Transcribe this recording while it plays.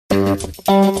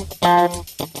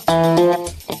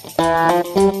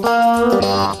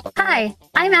Hi,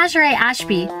 I'm Azure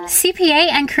Ashby, CPA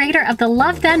and creator of the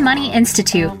Love Then Money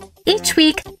Institute. Each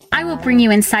week, I will bring you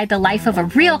inside the life of a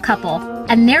real couple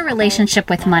and their relationship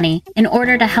with money in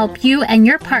order to help you and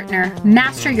your partner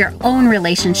master your own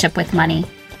relationship with money.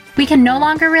 We can no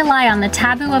longer rely on the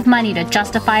taboo of money to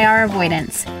justify our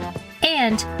avoidance.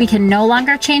 And we can no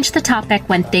longer change the topic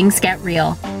when things get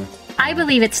real. I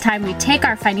believe it's time we take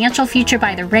our financial future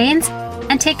by the reins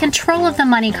and take control of the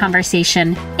money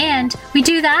conversation. And we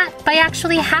do that by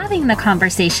actually having the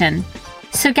conversation.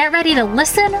 So get ready to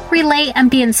listen, relate, and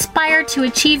be inspired to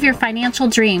achieve your financial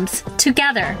dreams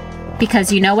together.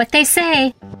 Because you know what they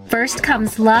say, first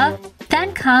comes love,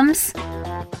 then comes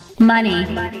money.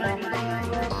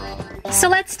 So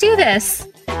let's do this.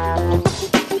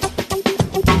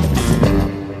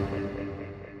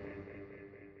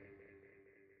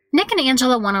 Nick and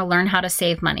Angela want to learn how to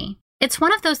save money. It's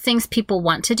one of those things people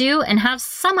want to do and have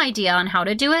some idea on how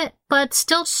to do it, but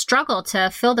still struggle to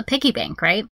fill the piggy bank,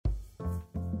 right?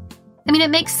 I mean, it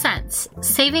makes sense.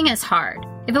 Saving is hard.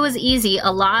 If it was easy,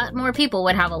 a lot more people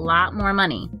would have a lot more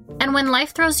money. And when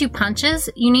life throws you punches,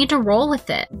 you need to roll with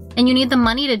it, and you need the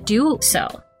money to do so.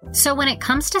 So when it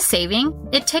comes to saving,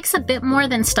 it takes a bit more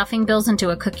than stuffing bills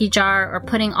into a cookie jar or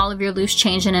putting all of your loose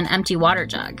change in an empty water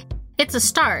jug. It's a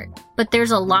start, but there's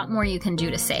a lot more you can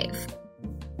do to save.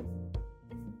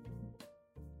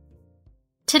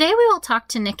 Today we will talk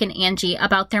to Nick and Angie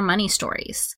about their money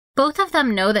stories. Both of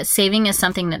them know that saving is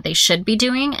something that they should be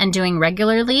doing and doing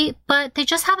regularly, but they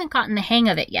just haven't gotten the hang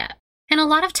of it yet. And a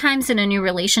lot of times in a new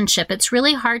relationship, it's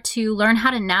really hard to learn how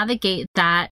to navigate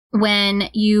that when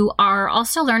you are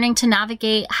also learning to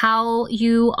navigate how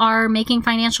you are making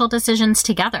financial decisions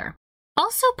together.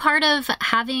 Also, part of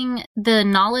having the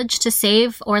knowledge to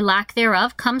save or lack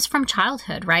thereof comes from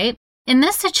childhood, right? In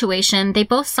this situation, they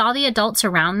both saw the adults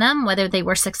around them, whether they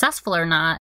were successful or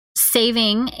not,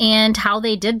 saving and how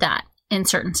they did that in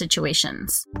certain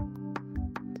situations.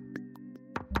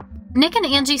 Nick and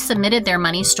Angie submitted their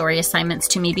money story assignments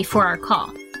to me before our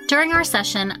call. During our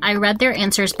session, I read their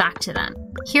answers back to them.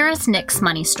 Here is Nick's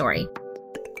money story.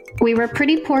 We were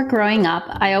pretty poor growing up.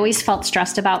 I always felt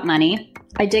stressed about money.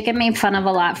 I did get made fun of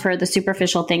a lot for the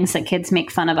superficial things that kids make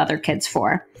fun of other kids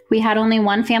for. We had only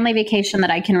one family vacation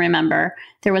that I can remember.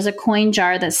 There was a coin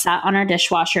jar that sat on our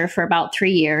dishwasher for about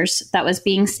 3 years that was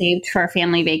being saved for our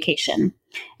family vacation.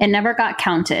 It never got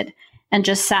counted and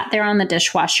just sat there on the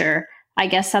dishwasher. I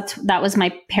guess that was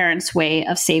my parents' way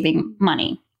of saving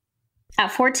money.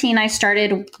 At 14, I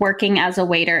started working as a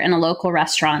waiter in a local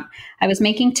restaurant. I was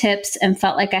making tips and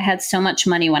felt like I had so much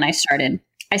money when I started.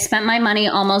 I spent my money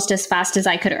almost as fast as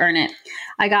I could earn it.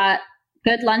 I got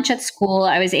good lunch at school.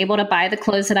 I was able to buy the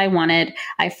clothes that I wanted.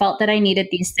 I felt that I needed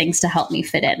these things to help me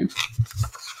fit in.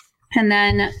 And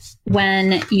then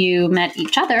when you met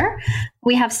each other,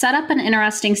 we have set up an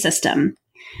interesting system.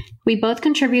 We both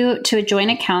contribute to a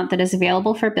joint account that is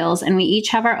available for bills, and we each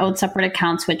have our own separate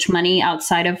accounts, with money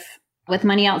outside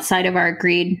of our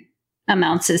agreed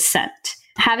amounts is sent.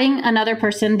 Having another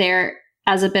person there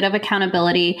as a bit of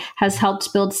accountability has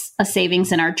helped build a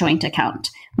savings in our joint account.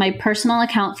 My personal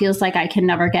account feels like I can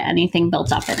never get anything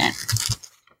built up in it.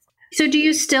 So do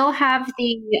you still have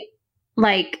the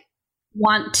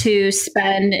want to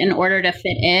spend in order to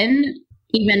fit in,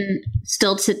 even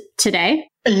still today?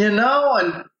 And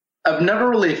I've never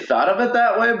really thought of it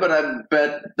that way, but I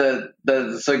bet that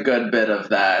there's a good bit of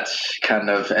that kind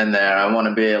of in there. I want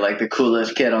to be like the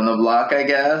coolest kid on the block, I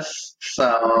guess. So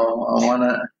I want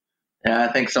to... Yeah,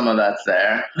 I think some of that's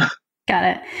there. Got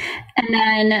it. And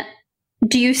then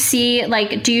do you see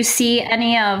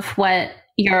any of what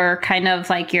your kind of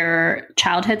like your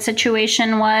childhood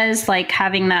situation was, like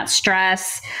having that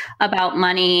stress about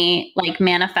money, like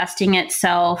manifesting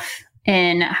itself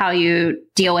in how you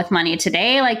deal with money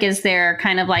today? Like, is there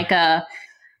kind of like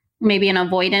maybe an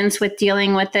avoidance with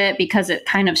dealing with it because it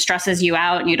kind of stresses you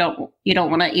out and you don't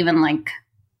want to even like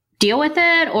deal with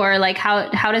it? Or like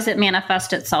how does it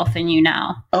manifest itself in you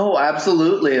now? Oh,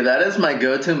 absolutely. That is my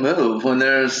go-to move. When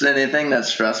there's anything that's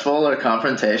stressful or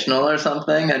confrontational or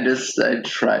something, I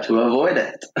try to avoid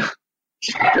it.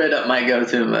 Straight up my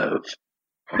go-to move.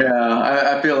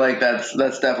 Yeah, I feel like that's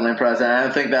definitely present.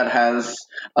 I think that has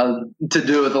to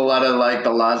do with a lot of like the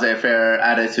laissez-faire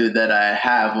attitude that I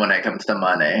have when it comes to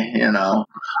money,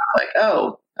 like,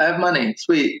 oh, I have money.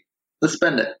 Sweet. Let's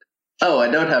spend it. Oh,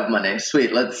 I don't have money.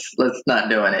 Sweet. Let's not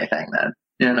do anything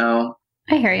then,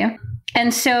 I hear you.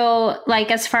 And so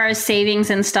like, as far as savings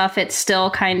and stuff, it's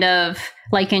still kind of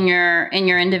like in your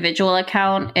individual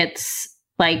account, it's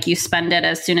like you spend it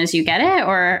as soon as you get it,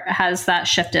 or has that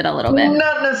shifted a little bit?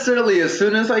 Not necessarily as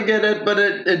soon as I get it, but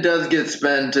it does get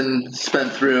spent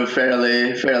through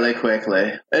fairly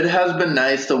quickly. It has been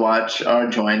nice to watch our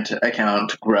joint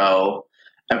account grow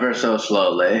ever so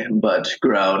slowly, but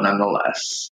grow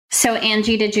nonetheless. So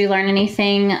Angie, did you learn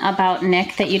anything about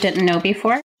Nick that you didn't know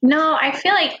before? No, I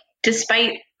feel like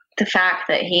despite the fact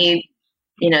that he,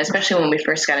 especially when we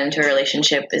first got into a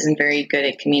relationship, isn't very good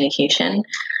at communication,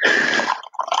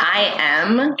 I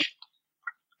am,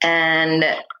 and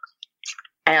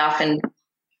I often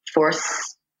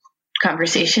force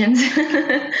conversations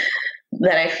that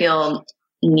I feel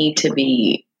need to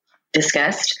be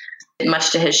discussed,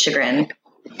 much to his chagrin.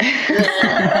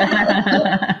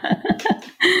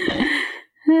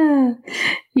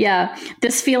 Yeah,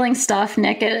 this feeling stuff,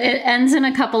 Nick, it ends in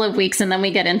a couple of weeks and then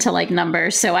we get into like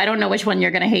numbers. So I don't know which one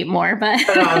you're going to hate more, but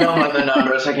I don't want the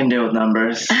numbers. I can deal with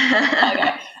numbers.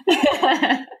 Okay.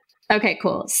 Okay,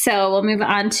 cool. So we'll move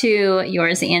on to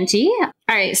yours, Angie.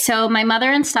 All right. So my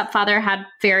mother and stepfather had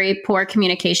very poor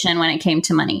communication when it came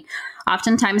to money.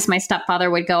 Oftentimes, my stepfather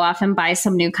would go off and buy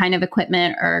some new kind of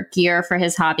equipment or gear for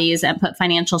his hobbies and put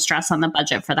financial stress on the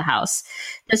budget for the house.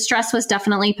 The stress was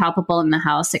definitely palpable in the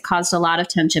house. It caused a lot of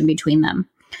tension between them.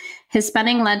 His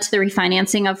spending led to the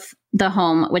refinancing of the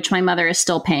home, which my mother is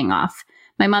still paying off.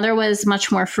 My mother was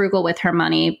much more frugal with her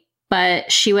money,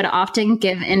 but she would often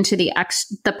give into the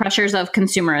pressures of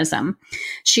consumerism.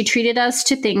 She treated us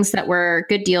to things that were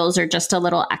good deals or just a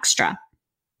little extra.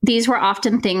 These were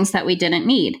often things that we didn't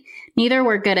need. Neither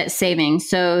were good at saving,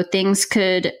 so things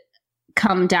could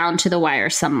come down to the wire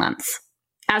some months.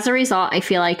 As a result, I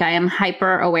feel like I am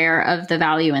hyper aware of the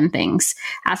value in things,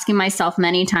 asking myself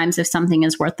many times if something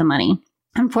is worth the money.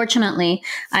 Unfortunately,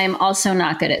 I am also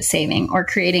not good at saving or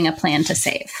creating a plan to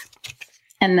save.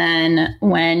 And then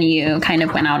when you kind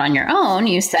of went out on your own,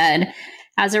 you said,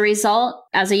 as a result,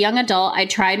 as a young adult, I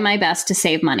tried my best to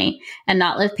save money and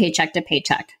not live paycheck to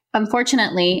paycheck.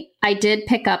 Unfortunately, I did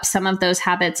pick up some of those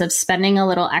habits of spending a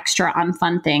little extra on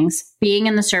fun things. Being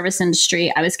in the service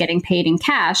industry, I was getting paid in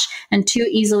cash and too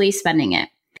easily spending it.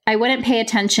 I wouldn't pay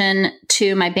attention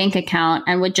to my bank account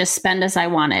and would just spend as I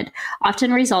wanted,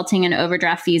 often resulting in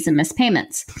overdraft fees and missed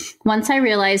payments. Once I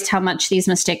realized how much these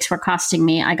mistakes were costing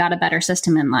me, I got a better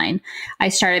system in line. I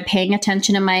started paying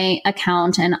attention to my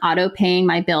account and auto-paying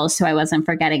my bills so I wasn't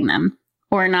forgetting them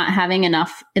or not having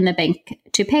enough in the bank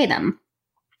to pay them.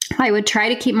 I would try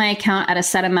to keep my account at a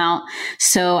set amount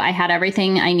so I had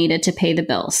everything I needed to pay the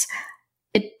bills.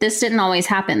 This didn't always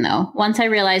happen, though. Once I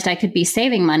realized I could be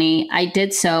saving money, I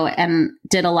did so and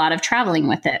did a lot of traveling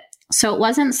with it. So it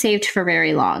wasn't saved for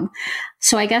very long.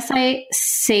 So I guess I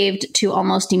saved to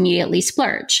almost immediately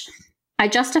splurge. I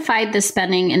justified the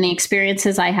spending in the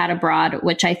experiences I had abroad,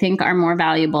 which I think are more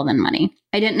valuable than money.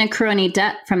 I didn't accrue any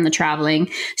debt from the traveling,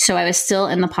 so I was still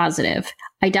in the positive.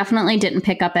 I definitely didn't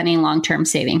pick up any long-term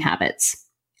saving habits.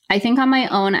 I think on my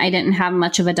own, I didn't have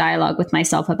much of a dialogue with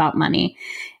myself about money.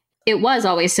 It was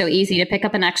always so easy to pick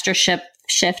up an extra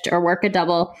shift or work a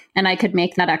double, and I could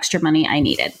make that extra money I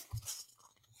needed.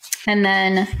 And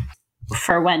then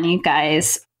for when you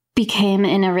guys became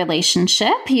in a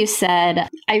relationship, you said,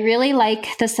 I really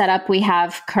like the setup we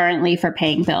have currently for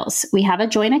paying bills. We have a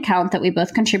joint account that we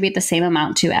both contribute the same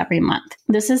amount to every month.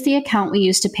 This is the account we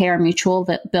use to pay our mutual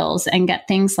bills and get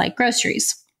things like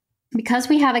groceries. Because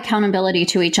we have accountability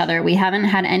to each other, we haven't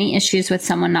had any issues with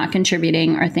someone not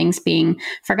contributing or things being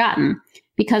forgotten.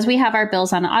 Because we have our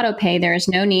bills on auto pay, there is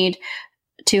no need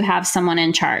to have someone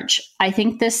in charge. I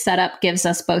think this setup gives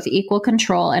us both equal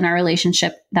control in our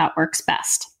relationship that works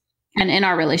best.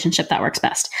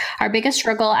 Our biggest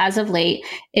struggle as of late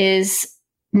is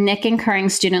Nick incurring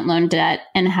student loan debt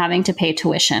and having to pay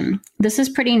tuition. This is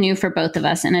pretty new for both of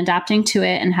us, and adapting to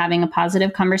it and having a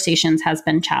positive conversations has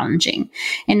been challenging.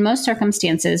 In most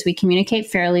circumstances, we communicate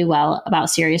fairly well about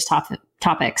serious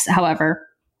topics. However,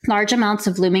 large amounts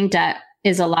of looming debt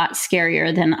is a lot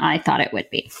scarier than I thought it would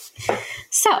be.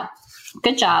 So,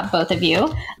 good job, both of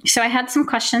you. So I had some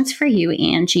questions for you,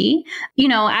 Angie.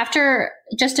 After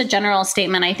just a general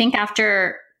statement, I think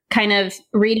after kind of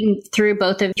reading through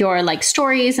both of your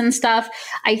stories and stuff,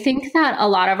 I think that a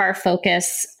lot of our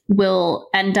focus will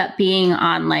end up being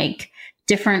on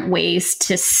different ways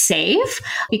to save,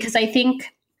 because I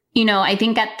think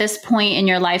at this point in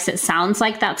your lives, it sounds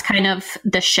like that's kind of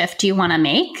the shift you want to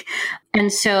make.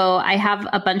 And so I have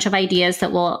a bunch of ideas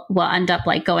that we'll end up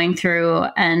going through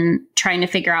and trying to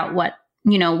figure out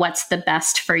what's the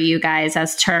best for you guys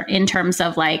in terms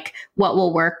of what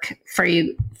will work for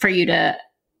you to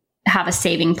have a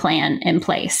saving plan in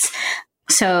place.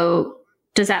 So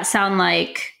does that sound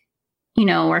like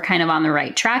we're kind of on the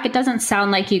right track. It doesn't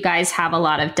sound like you guys have a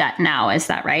lot of debt now. Is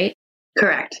that right?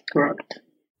 Correct.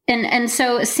 And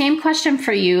so same question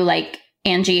for you, like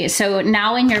Angie. So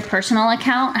now in your personal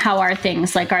account, how are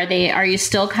things? Like, are you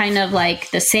still kind of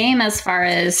like the same as far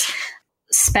as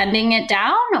spending it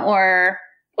down, or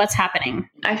what's happening?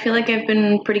 I feel like I've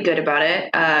been pretty good about it.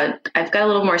 I've got a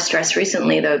little more stress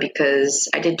recently though, because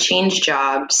I did change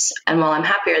jobs, and while I'm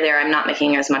happier there, I'm not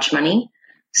making as much money.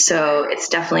 So it's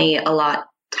definitely a lot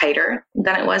tighter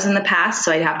than it was in the past.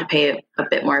 So I'd have to pay a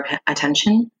bit more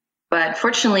attention. But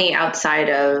fortunately, outside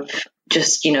of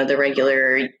just, the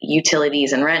regular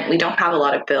utilities and rent, we don't have a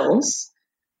lot of bills.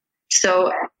 So,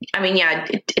 I mean, yeah,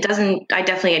 it doesn't, I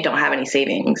don't have any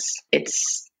savings. It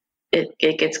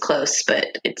gets close,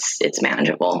 but it's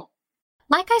manageable.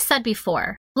 Like I said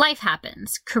before, life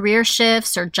happens. Career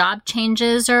shifts or job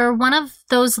changes are one of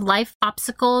those life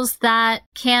obstacles that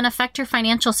can affect your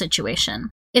financial situation.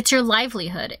 It's your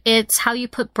livelihood. It's how you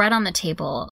put bread on the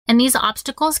table. And these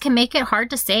obstacles can make it hard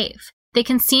to save. They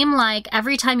can seem like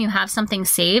every time you have something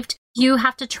saved, you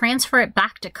have to transfer it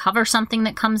back to cover something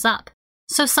that comes up.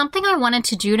 So something I wanted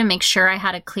to do to make sure I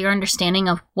had a clear understanding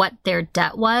of what their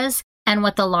debt was and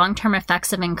what the long-term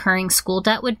effects of incurring school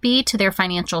debt would be to their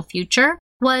financial future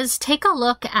was take a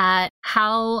look at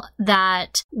how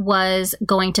that was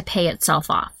going to pay itself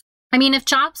off. I mean, if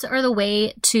jobs are the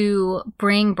way to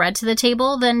bring bread to the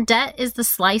table, then debt is the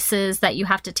slices that you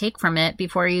have to take from it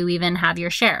before you even have your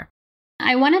share.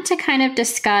 I wanted to kind of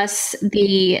discuss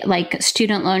the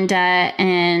student loan debt.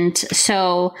 And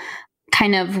so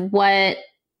kind of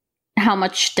how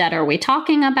much debt are we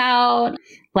talking about?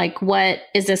 Like, what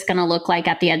is this going to look like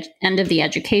at the end of the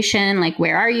education? Like,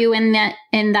 where are you in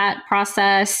that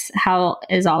process? How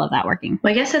is all of that working?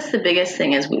 Well, I guess that's the biggest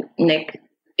thing is Nick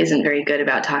isn't very good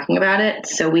about talking about it.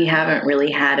 So we haven't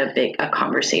really had a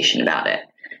conversation about it.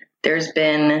 There's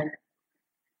been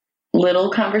little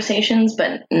conversations,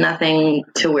 but nothing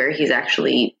to where he's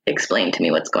actually explained to me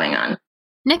what's going on.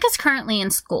 Nick is currently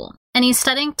in school, and he's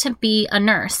studying to be a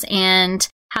nurse and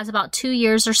has about 2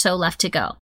 years or so left to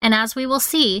go. And as we will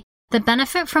see, the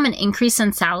benefit from an increase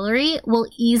in salary will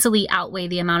easily outweigh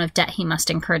the amount of debt he must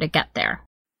incur to get there.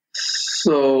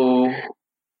 So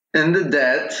in the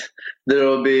debt, there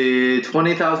will be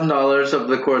 $20,000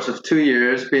 over the course of 2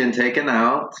 years being taken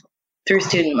out. Through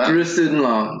student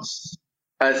loans.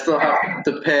 I still have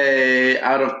to pay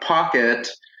out of pocket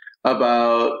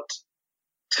about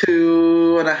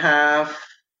 $2.5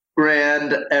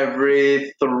 grand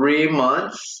every 3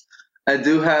 months. I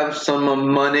do have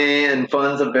some money and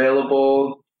funds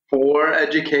available for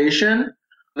education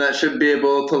that should be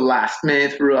able to last me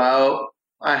throughout.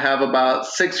 I have about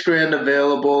 $6 grand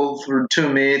available to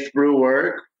me through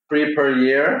work, free per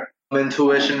year, in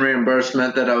tuition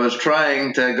reimbursement that I was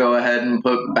trying to go ahead and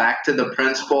put back to the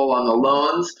principal on the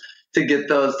loans to get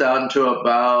those down to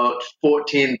about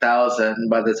 $14,000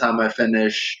 by the time I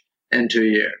finish in 2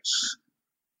 years.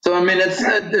 So, I mean,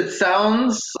 it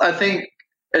sounds, I think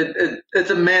it's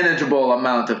a manageable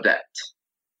amount of debt.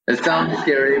 It sounds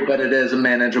scary, but it is a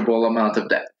manageable amount of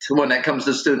debt when it comes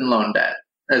to student loan debt,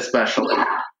 especially.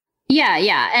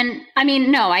 Yeah. And I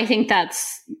mean, no, I think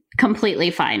that's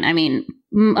completely fine. I mean,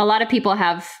 a lot of people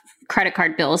have credit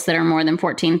card bills that are more than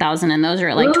 $14,000, and those are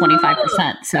at like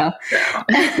 25%. So,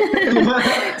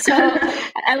 so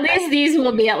at least these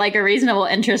will be at like a reasonable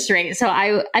interest rate. So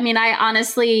I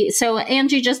honestly, so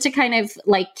Angie, just to kind of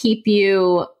like keep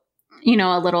you,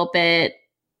 a little bit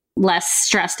less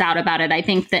stressed out about it, I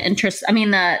think the interest,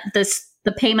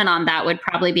 the payment on that would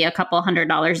probably be a couple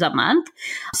 $100s a month.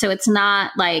 So it's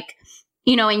not like,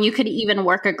 and you could even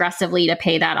work aggressively to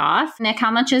pay that off. Nick,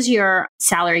 how much is your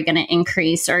salary going to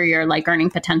increase, or your like earning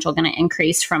potential going to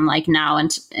increase from like now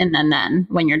and then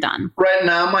when you're done? Right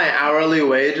now, my hourly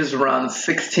wage is around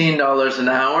 $16 an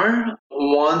hour.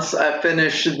 Once I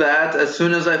finish that, as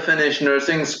soon as I finish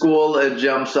nursing school, it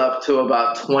jumps up to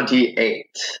about 28.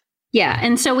 Yeah.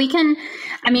 And so we can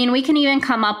even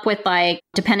come up with like,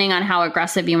 depending on how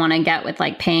aggressive you want to get with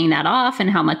like paying that off and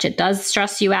how much it does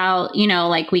stress you out,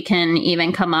 like we can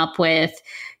even come up with,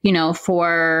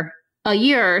 for a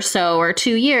year or so or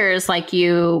 2 years, like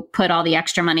you put all the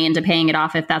extra money into paying it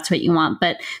off if that's what you want.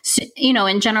 But,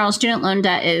 in general, student loan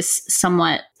debt is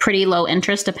somewhat pretty low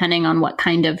interest depending on what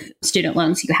kind of student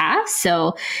loans you have.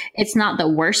 So it's not the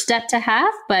worst debt to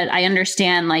have, but I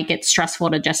understand like it's stressful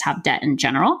to just have debt in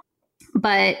general.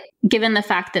 But given the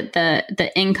fact that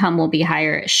the income will be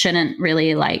higher, it shouldn't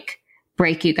really like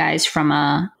break you guys from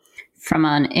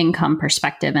an income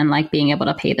perspective and like being able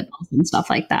to pay the bills and stuff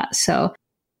like that. So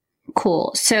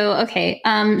Cool. So, okay.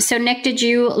 So Nick, did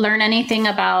you learn anything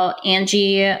about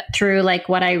Angie through like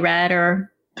what I read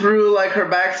or? Through like her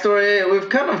backstory, we've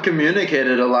kind of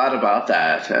communicated a lot about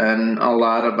that and a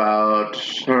lot about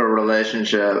her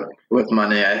relationship with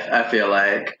money. I feel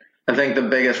like I think the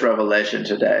biggest revelation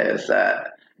today is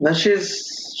that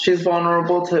she's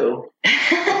vulnerable too.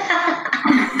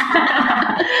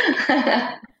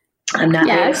 I'm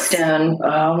not Stone.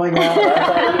 Oh my God! I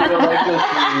thought you were like this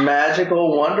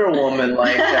magical Wonder Woman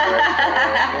like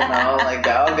character, like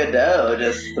Gal Gadot,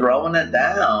 just throwing it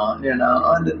down,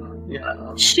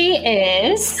 She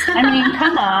is. I mean,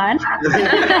 come on.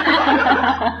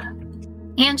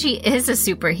 Angie is a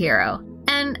superhero,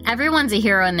 and everyone's a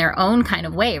hero in their own kind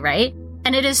of way, right?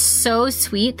 And it is so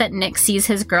sweet that Nick sees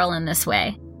his girl in this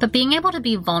way. But being able to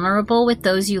be vulnerable with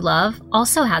those you love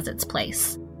also has its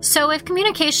place. So if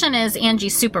communication is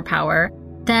Angie's superpower,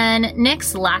 then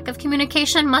Nick's lack of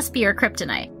communication must be her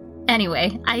kryptonite.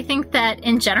 Anyway, I think that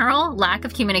in general, lack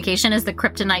of communication is the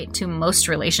kryptonite to most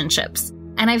relationships.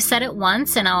 And I've said it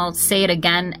once and I'll say it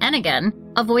again and again,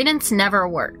 avoidance never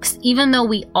works. Even though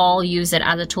we all use it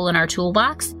as a tool in our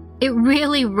toolbox, it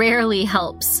really rarely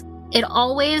helps. It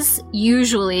always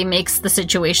usually makes the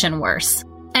situation worse.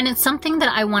 And it's something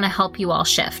that I want to help you all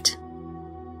shift.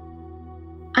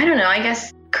 I don't know. I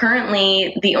guess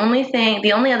currently the only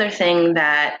other thing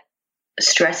that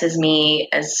stresses me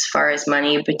as far as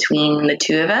money between the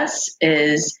two of us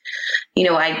is,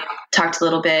 I talked a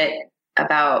little bit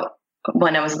about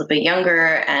when I was a little bit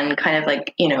younger and kind of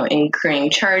like, incurring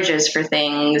charges for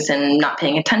things and not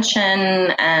paying attention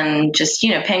and just,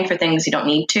 paying for things you don't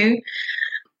need to.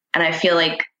 And I feel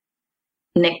like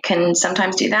Nick can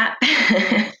sometimes do that.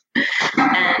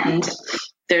 And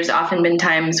there's often been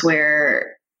times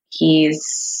where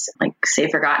he's like, say,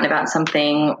 forgotten about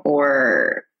something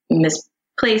or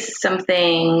misplaced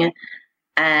something,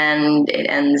 and it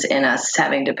ends in us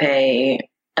having to pay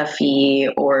a fee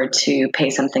or to pay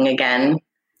something again.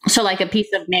 So like a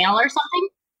piece of mail or something?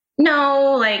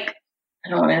 No, like I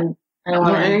don't want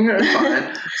It's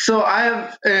fine. So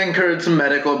I've incurred some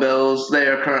medical bills. They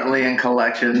are currently in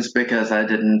collections because I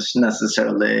didn't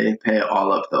necessarily pay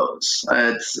all of those.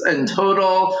 It's in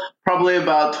total probably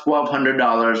about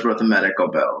 $1,200 worth of medical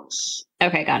bills.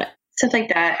 Okay, got it. Stuff like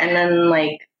that. And then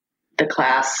like the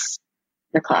classes.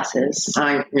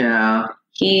 Yeah.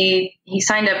 He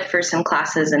signed up for some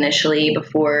classes initially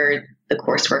before the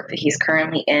coursework that he's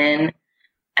currently in,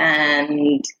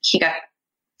 and he got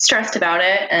stressed about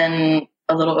it and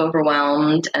a little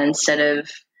overwhelmed. And instead of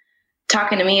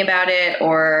talking to me about it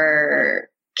or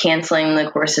canceling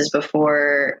the courses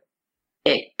before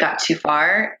it got too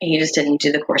far, he just didn't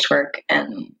do the coursework,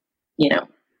 and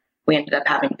we ended up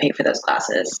having to pay for those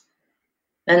classes.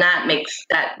 And that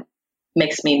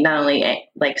makes me not only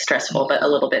like stressful but a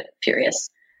little bit furious.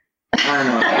 I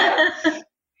know.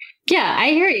 Yeah, I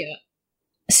hear you.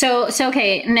 So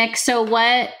okay, Nick, so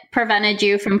what prevented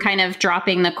you from kind of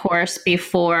dropping the course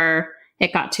before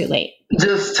it got too late?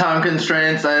 Just time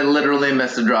constraints. I literally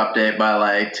missed the drop date by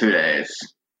like 2 days.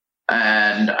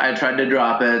 And I tried to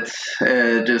drop it.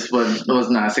 It just was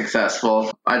not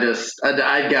successful. I'd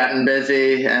gotten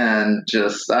busy and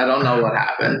I don't know what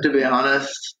happened, to be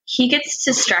honest. He gets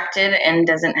distracted and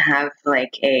doesn't have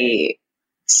like a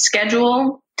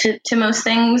schedule to most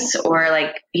things, or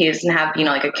like he doesn't have,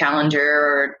 like a calendar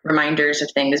or reminders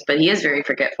of things, but he is very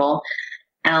forgetful.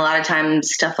 And a lot of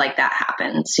times stuff like that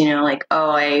happens, like, oh,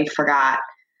 I forgot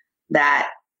that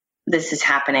this is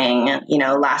happening,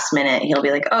 last minute. He'll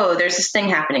be like, oh, there's this thing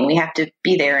happening. We have to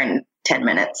be there in 10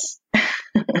 minutes.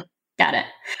 Got it.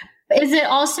 Is it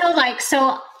also like,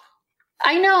 so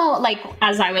I know, like,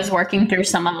 as I was working through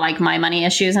some of like my money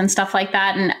issues and stuff like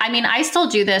that, and I mean, I still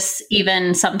do this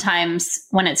even sometimes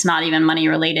when it's not even money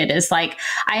related, is like,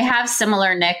 I have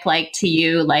similar, Nick, like to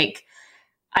you, like,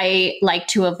 I like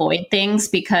to avoid things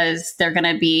because they're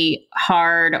going to be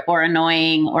hard or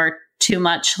annoying or too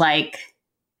much, like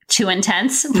too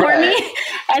intense for me.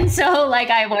 And so like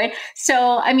I avoid.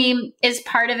 So, I mean, is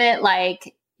part of it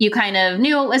like you kind of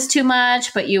knew it was too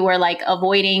much, but you were like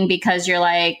avoiding because you're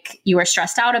like, you were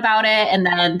stressed out about it. And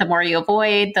then the more you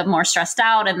avoid, the more stressed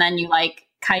out. And then you like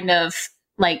kind of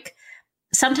like,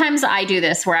 sometimes I do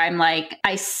this where I'm like,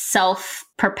 I self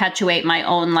perpetuate my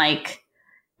own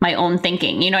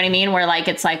thinking, you know what I mean? Where like,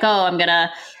 it's like, oh, I'm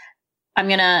gonna,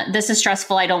 this is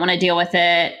stressful. I don't want to deal with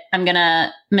it. I'm going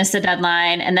to miss a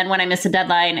deadline. And then when I miss a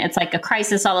deadline, it's like a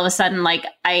crisis all of a sudden. Like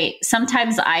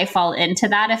sometimes I fall into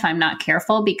that if I'm not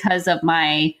careful because of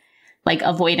my like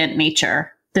avoidant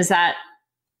nature. Does that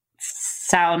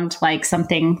sound like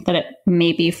something that it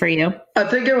may be for you? I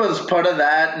think it was part of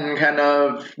that and kind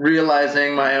of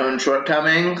realizing my own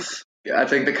shortcomings. I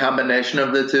think the combination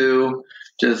of the two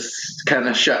just kind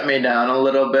of shut me down a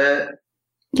little bit.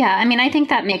 Yeah, I mean, I think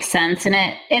that makes sense, and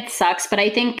it sucks, but I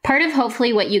think part of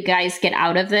hopefully what you guys get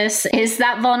out of this is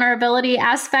that vulnerability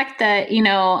aspect that, you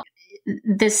know,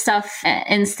 this stuff,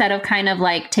 instead of kind of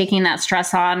like taking that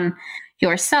stress on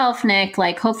yourself, Nick,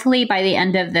 like hopefully by the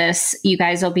end of this, you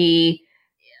guys will be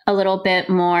a little bit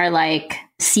more like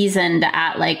seasoned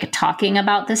at like talking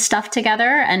about this stuff together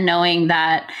and knowing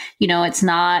that, you know, it's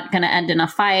not going to end in a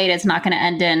fight. It's not going to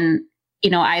end in, you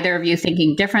know, either of you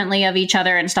thinking differently of each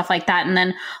other and stuff like that. And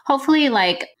then hopefully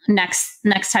like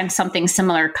next time something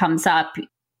similar comes up,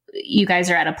 you guys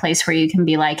are at a place where you can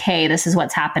be like, hey, this is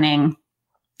what's happening.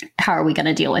 How are we going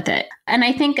to deal with it? And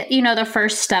I think, you know, the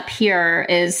first step here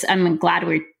is I'm glad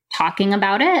we're talking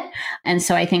about it. And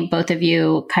so I think both of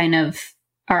you kind of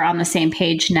are on the same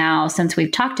page now since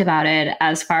we've talked about it,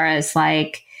 as far as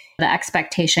like the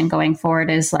expectation going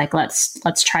forward is like,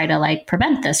 let's try to like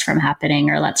prevent this from happening,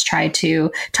 or let's try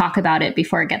to talk about it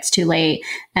before it gets too late.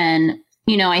 And,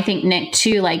 you know, I think Nick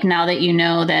too, like now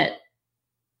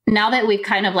that we've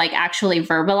kind of like actually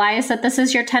verbalized that this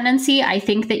is your tendency, I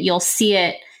think that you'll see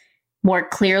it more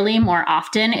clearly, more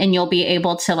often, and you'll be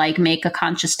able to like make a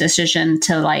conscious decision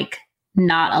to like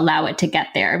not allow it to get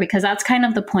there, because that's kind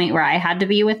of the point where I had to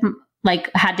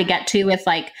get to with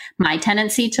like my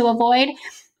tendency to avoid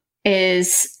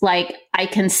is like, I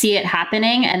can see it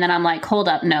happening. And then I'm like, hold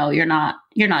up. No, you're not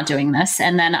doing this.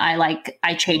 And then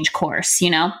I change course,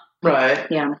 you know? Right.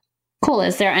 Yeah. Cool.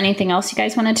 Is there anything else you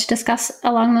guys wanted to discuss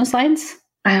along those lines?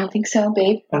 I don't think so,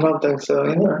 babe. I don't think so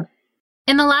either.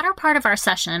 In the latter part of our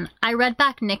session, I read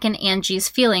back Nick and Angie's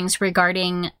feelings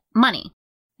regarding money.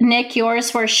 Nick,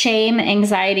 yours were shame,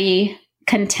 anxiety,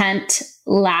 content,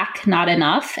 lack, not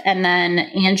enough. And then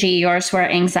Angie, yours were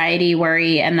anxiety,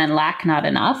 worry, and then lack, not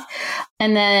enough.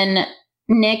 And then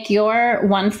Nick, your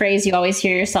one phrase you always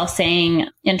hear yourself saying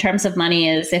in terms of money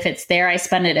is, if it's there, I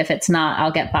spend it. If it's not,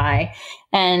 I'll get by.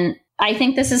 And I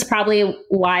think this is probably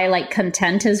why like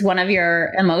content is one of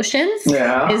your emotions.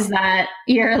 Yeah. Is that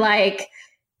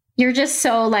you're just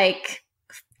so like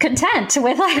content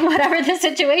with like whatever the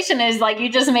situation is, like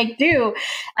you just make do.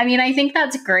 I mean, I think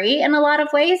that's great in a lot of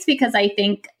ways, because I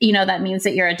think, you know, that means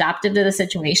that you're adaptive to the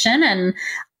situation.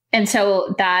 And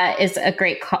so that is a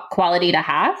great quality to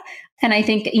have. And I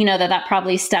think, you know, that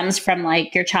probably stems from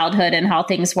like your childhood and how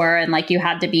things were, and like you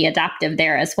had to be adaptive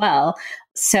there as well.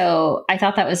 So I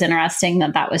thought that was interesting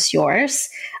that was yours.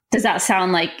 Does that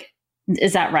sound like,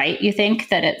 is that right? You think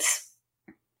that it's...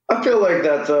 I feel like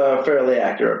that's a fairly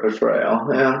accurate portrayal.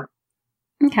 Yeah.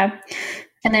 Okay.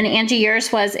 And then Angie,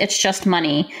 yours was, it's just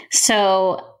money.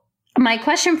 So my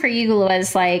question for you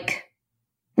was like,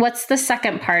 what's the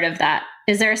second part of that?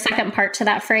 Is there a second part to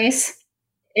that phrase?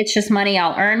 It's just money,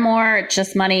 I'll earn more. It's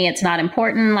just money, it's not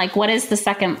important. Like, what is the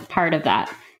second part of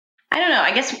that? I don't know.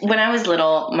 I guess when I was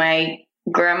little, my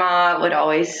grandma would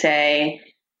always say,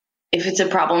 if it's a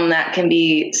problem that can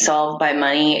be solved by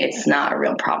money, it's not a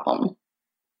real problem.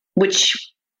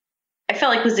 Which I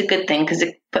felt like was a good thing, because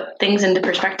it put things into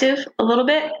perspective a little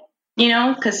bit, you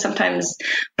know, because sometimes,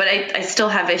 but I still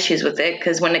have issues with it,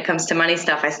 because when it comes to money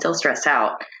stuff, I still stress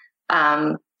out.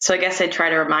 So I guess I try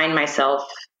to remind myself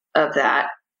of that,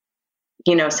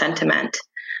 you know, sentiment.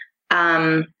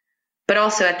 But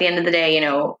also at the end of the day, you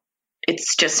know,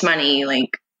 it's just money. Like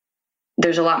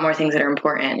there's a lot more things that are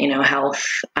important, you know, health,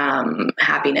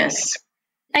 happiness.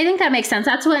 I think that makes sense.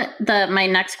 That's what my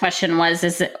next question was,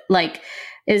 is it like,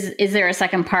 is there a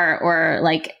second part, or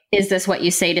like, is this what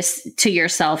you say to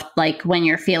yourself, like when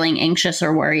you're feeling anxious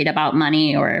or worried about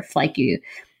money, or if like you...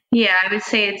 Yeah, I would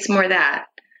say it's more that,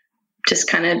 just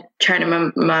kind of trying to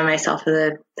remind myself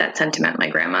of that sentiment my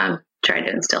grandma tried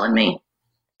to instill in me.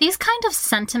 These kind of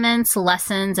sentiments,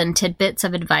 lessons, and tidbits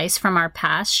of advice from our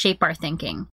past shape our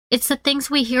thinking. It's the things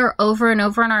we hear over and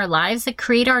over in our lives that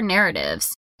create our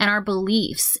narratives and our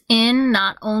beliefs in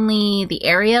not only the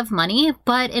area of money,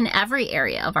 but in every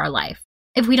area of our life.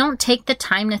 If we don't take the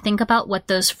time to think about what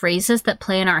those phrases that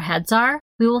play in our heads are,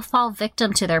 we will fall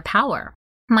victim to their power.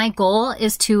 My goal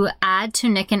is to add to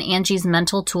Nick and Angie's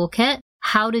mental toolkit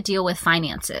how to deal with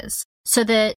finances, so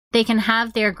that they can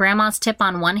have their grandma's tip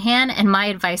on one hand and my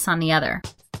advice on the other.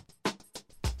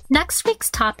 Next week's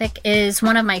topic is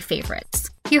one of my favorites.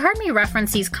 You heard me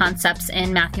reference these concepts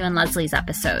in Matthew and Leslie's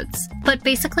episodes, but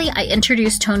basically I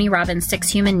introduced Tony Robbins' 6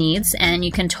 Human Needs, and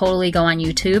you can totally go on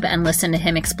YouTube and listen to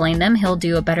him explain them. He'll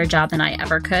do a better job than I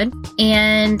ever could.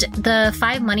 And the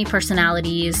 5 Money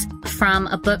Personalities from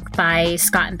a book by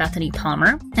Scott and Bethany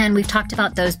Palmer, and we've talked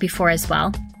about those before as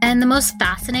well. And the most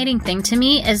fascinating thing to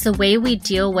me is the way we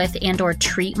deal with and or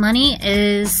treat money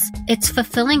is it's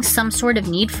fulfilling some sort of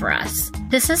need for us.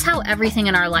 This is how everything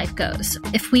in our life goes.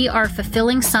 If we are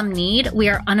fulfilling some need, we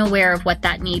are unaware of what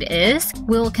that need is,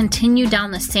 we'll continue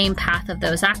down the same path of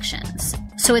those actions.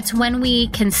 So it's when we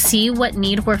can see what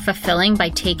need we're fulfilling by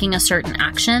taking a certain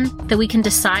action that we can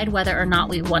decide whether or not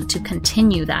we want to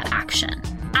continue that action.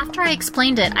 After I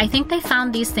explained it, I think they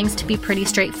found these things to be pretty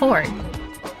straightforward.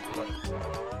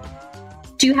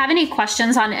 Do you have any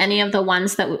questions on any of the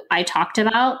ones that I talked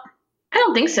about? I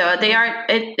don't think so. They are.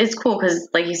 It's cool because,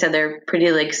 like you said, they're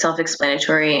pretty like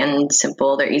self-explanatory and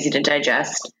simple. They're easy to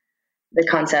digest. The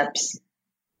concepts.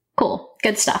 Cool.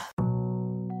 Good stuff.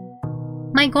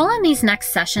 My goal in these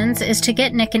next sessions is to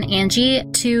get Nick and Angie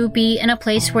to be in a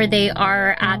place where they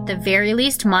are at the very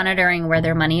least monitoring where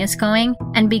their money is going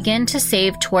and begin to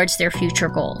save towards their future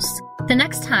goals. The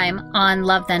next time on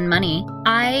Love Then Money,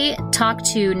 I talk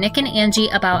to Nick and Angie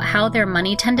about how their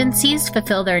money tendencies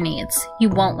fulfill their needs. You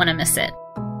won't want to miss it.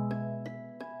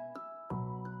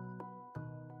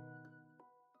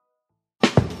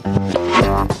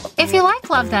 If you like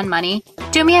Love Then Money,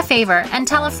 do me a favor and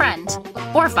tell a friend,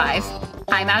 or 5.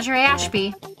 I'm Azure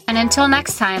Ashby, and until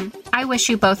next time, I wish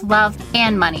you both love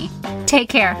and money. Take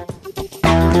care.